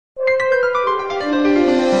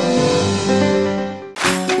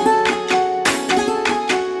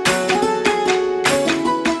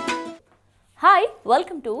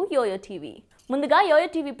YOYO TV. ముందుగా YOYO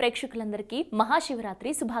TV ప్రేక్షకులందరికీ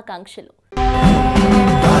మహాశివరాత్రి శుభాకాంక్షలు.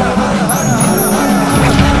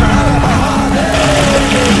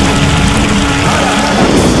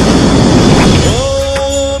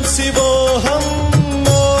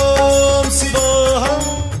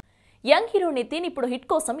 యంగ్ హీరో నితిన్ ఇప్పుడు హిట్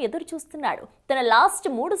కోసం ఎదురు చూస్తున్నాడు. తన లాస్ట్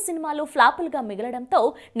 3 సినిమాలు ఫ్లాపులుగా మిగలడంతో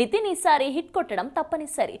నితిన్ ఈసారి హిట్ కొట్టడం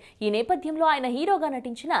తప్పనిసరి. ఈ నేపథ్యంలో ఆయన హీరోగా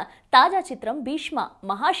నటించిన తాజా చిత్రం భీష్మ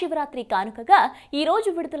మహాశివరాత్రి కానుకగా ఈ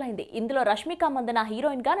రోజు విడుదలైంది. ఇందులో రష్మిక మందన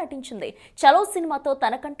హీరోయిన్ గా నటించింది. చలో సినిమాతో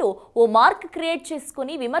తనకంటూ ఓ మార్క్ క్రియేట్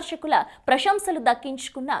చేసుకుని విమర్శకుల ప్రశంసలు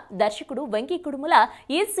దక్కించుకున్న దర్శకుడు వెంకీ కుడుముల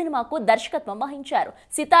ఈ సినిమాకు దర్శకత్వం వహించారు.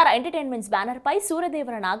 సితారా ఎంటర్టైన్మెంట్స్ బ్యానర్ పై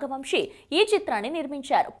సూర్యదేవర నాగవంశీ ఈ చిత్రాన్ని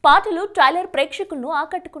నిర్మించారు. ట్రైలర్ ప్రేక్షకులను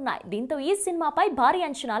ఆకట్టుకున్నాయి. దీంతో ఈ సినిమాపై భారీ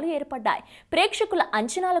అంచనాలు ఏర్పడ్డాయి. ప్రేక్షకుల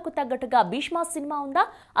అంచనాలకు తగ్గట్టుగా భీష్మ సినిమా ఉందా,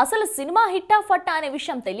 అసలు సినిమా హిట్టా ఫట్టా అనే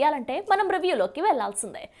విషయం తెలియాలంటే మనం రివ్యూలోకి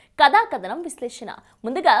వెళ్లాల్సిందే. కథా కథనం విశ్లేషణ.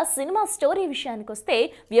 ముందుగా సినిమా స్టోరీ విషయానికి వస్తే,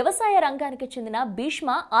 వ్యవసాయ రంగానికి చెందిన భీష్మ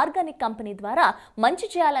ఆర్గానిక్ కంపెనీ ద్వారా మంచి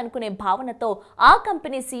చేయాలనుకునే భావనతో ఆ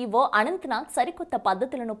కంపెనీ CEO అనంతనాగ్ సరికొత్త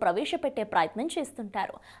పద్ధతులను ప్రవేశపెట్టే ప్రయత్నం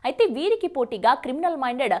చేస్తుంటారు. అయితే వీరికి పోటీగా క్రిమినల్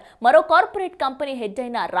మైండెడ్ మరో కార్పొరేట్ కంపెనీ హెడ్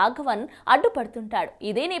అయిన రాఘవన్ అడ్డుపడుతుంటాడు.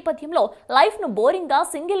 ఇదే నేపథ్యంలో లైఫ్ ను బోరింగ్ గా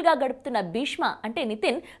సింగిల్ గా గడుపుతున్న భీష్మ అంటే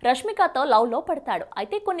నితిన్ రష్మికతో లవ్ లో పడతాడు.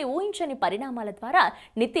 అయితే కొన్ని ఊహించని పరిణామాల ద్వారా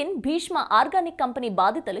నితిన్ భీష్మ ఆర్గానిక్ కంపెనీ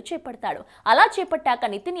బాధ్యతలు చేపడతాడు. అలా చేపట్టాక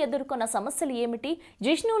నితిన్ ఎదుర్కొన్న సమస్యలు ఏమిటి,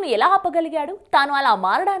 జిష్ణును ఎలా ఆపగలిగాడు, తాను అలా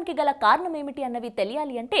మారడానికి గల కారణం ఏమిటి అన్నవి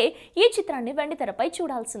తెలియాలి అంటే ఈ చిత్రాన్ని వెండితెరపై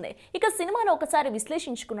చూడాల్సిందే. ఇక సినిమాను ఒకసారి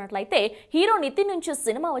విశ్లేషించుకున్నట్లయితే, హీరో నితిన్ నుంచి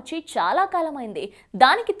సినిమా వచ్చి చాలా కాలమైంది.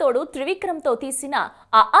 దానికి తోడు త్రివిక్రమ్ తో తీసిన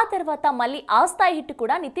ఆ తర్వాత మళ్ళీ ఆ స్థాయి హిట్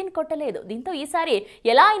కూడా నితిన్ కొట్టలేదు. దీంతో ఈసారి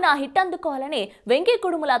ఎలా అయినా హిట్ అందుకోవాలని వెంకీ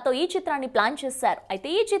కుడుములతో ఈ చిత్రాన్ని ప్లాన్ చేశారు. అయితే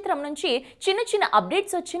ఈ చిత్రం నుంచి చిన్న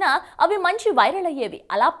అప్డేట్స్ వచ్చినా అవి మంచి వైరల్ అయ్యేవి.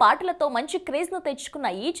 అలా పాటలతో మంచి క్రేజ్ ను తెచ్చుకున్న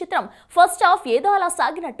ఈ చిత్రం ఫస్ట్ హాఫ్ ఏదో అలా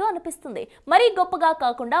సాగినట్టు అనిపిస్తుంది. మరీ గొప్పగా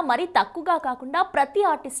కాకుండా మరీ తక్కువగా కాకుండా ప్రతి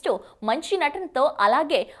ఆర్టిస్టు మంచి నటనతో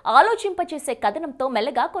అలాగే ఆలోచింపచేసే కథనంతో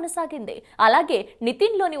మెల్లగా కొనసాగింది. అలాగే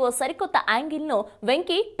నితిన్ లోని ఓ సరికొత్త యాంగిల్ ను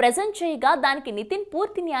వెంకీ ప్రెజెంట్ చేయగా దానికి నితిన్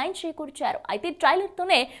పూర్తి న్యాయం చేకూర్చారు. అయితే ట్రైలర్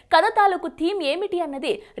తోనే కథ తాలూకు థీమ్ ఏమిటి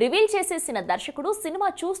అన్నది రివీల్ చేసేసిన దర్శకుడు సినిమా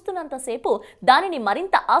చూస్తున్నంతసేపు దానిని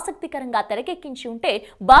మరింత ఆసక్తికరంగా తెరకెక్కించి ఉంటే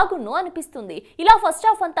బాగున్ను అనిపిస్తుంది. ఇలా ఫస్ట్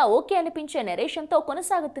హాఫ్ అంతా ఓకే అనిపించే నెరేషన్ తో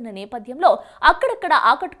కొనసాగుతున్న నేపథ్యంలో అక్కడక్కడ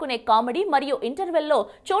ఆకట్టుకునే కామెడీ మరియు ఇంటర్వెల్ లో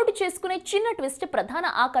చోటు చేసుకునే చిన్న ట్విస్ట్ ప్రధాన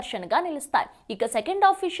ఆకర్షణగా నిలుస్తాయి. ఇక సెకండ్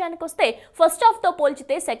హాఫ్ విషయానికి వస్తే, ఫస్ట్ హాఫ్ తో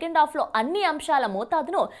పోల్చితే సెకండ్ హాఫ్ లో అన్ని అంశాల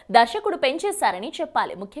మోతాదును దర్శకుడు పెంచేశారని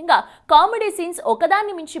చెప్పాలి. ముఖ్యంగా కామెడీ సీన్స్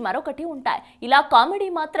ఒకదాన్ని మించి మరొకటి ఉంటాయి. ఇలా కామెడీ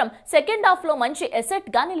మాత్రం సెకండ్ హాఫ్ లో మంచి ఎసెట్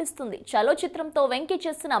గా నిలుస్తుంది. చలో చిత్రంతో వెంకీ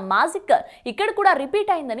చేసిన మ్యాజిక్ ఇక్కడ కూడా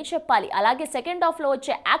రిపీట్ అయిందని చెప్పాలి. అలాగే సెకండ్ హాఫ్ లో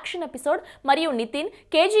వచ్చే యాక్షన్ ఎపిసోడ్ మరియు నితిన్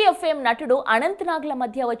KGFM నటుడు అనంతనాగ్ల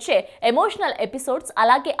మధ్య వచ్చే ఎమోషనల్ ఎపిసోడ్స్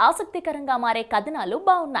అలాగే ఆసక్తికరంగా మారే కథనాలు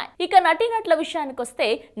బాగున్నాయి. ఇక నటీనటుల విషయానికి వస్తే,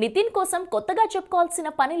 నితిన్ కోసం కొత్తగా చెప్పుకోవాల్సిన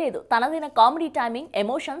పని లేదు. తనదైన కామెడీ టైమింగ్,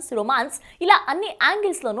 ఎమోషన్స్, రొమాన్స్ ఇలా అన్ని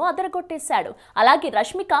యాంగిల్స్ లోనూ అదరగొట్టేశాడు. అలాగే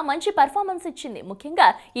రష్మిక మంచి పర్ఫార్మెన్స్ ఇచ్చింది. ముఖ్యంగా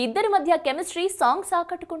ఈ ఇద్దరి మధ్య కెమిస్ట్రీ, సాంగ్స్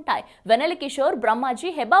ఆకట్టుకుంటాయి. వెనెల కిషోర్,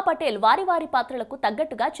 బ్రహ్మాజీ, హెబా పటేల్ వారి పాత్రలకు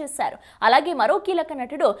తగ్గట్టుగా చేశారు. అలాగే మరో కీలక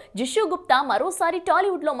నటుడు జిషు గుప్తా మరోసారి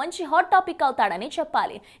టాలీవుడ్ లో మంచి హాట్ టాపిక్ అవుతాడని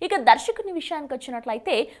చెప్పాలి. ఇక దర్శకుని విషయానికి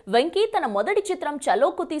వచ్చినట్లయితే, వెంకీ తన మొదటి చిత్రం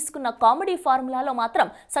చలోకు తీసుకున్న కామెడీ ఫార్ములాలో మాత్రం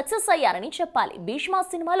సక్సెస్ అయ్యారని చెప్పాలి. భీష్మ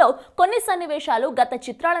సినిమాలో కొన్ని సన్నివేశాలు గత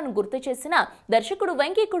చిత్రాలను గుర్తు చేసిన దర్శకుడు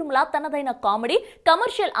వెంకీ కుడుముల తనదైన కామెడీ,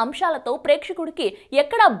 కమర్షియల్ అంశాలతో ప్రేక్షకుడికి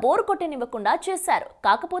ఎక్కడా బోర్ కొట్టనివ్వకుండా చేశారు.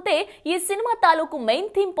 కాకపోతే ఈ సినిమా తాలూకు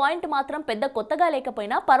మెయిన్ థీమ్ పాయింట్ మాత్రం పెద్ద కొత్తగా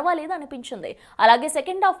లేకపోయినా పర్వాలేదు అనిపించింది. అలాగే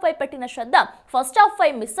సెకండ్ హాఫ్ పై పెట్టిన శ్రద్ధ ఫస్ట్ హాఫ్ పై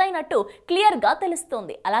మిస్ అయినట్టు క్లియర్ గా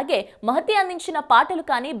తెలుస్తోంది. అలాగే మహతి అందించిన పాటలు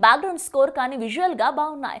కానీ, బ్యాక్గ్రౌండ్ స్కోర్ కానీ విజువల్ గా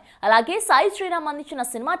బాగున్నాయి. అలాగే సాయి శ్రీరామ్ అందించిన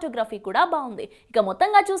సినిమాటోగ్రఫీ కూడా బాగుంది. ఇక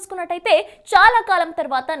మొత్తంగా చూసుకున్నట్టయితే, చాలా కాలం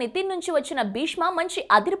తర్వాత నితిన్ నుంచి వచ్చిన భీష్మ మంచి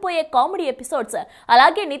అదిరిపోయే కామెడీ ఎపిసోడ్స్,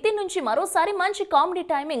 అలాగే నితిన్ నుంచి మరోసారి మంచి కామెడీ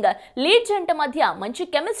టైమింగ్, లీడ్ జంట మధ్య మంచి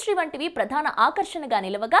కెమిస్ట్రీ వంటివి ప్రధాన ఆకర్షణగా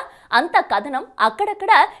నిలవగా, అంత కథనం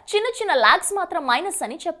అక్కడక్కడ చిన్న లాగ్స్ మాత్రం మైనస్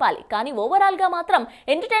అని చెప్పాలి. కానీ ఓవరాల్ గా మాత్రం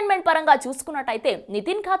ఎంటర్టైన్మెంట్ పరంగా చూసుకున్నట్టయితే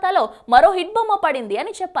నితిన్ ఖాతాలో మరో హిట్ బొమ్మ పడింది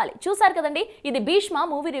అని చెప్పాలి. చూసారు కదండి, ఇది భీష్మ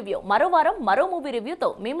మూవీ రివ్యూ. మరో వారం మరో మూవీ రివ్యూతో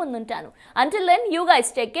మీ ముందుంటాను. Until then, you guys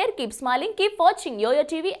take care, keep smiling, keep watching YOYO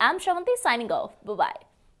TV. I'm Shravanti signing off. Bye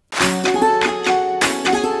bye.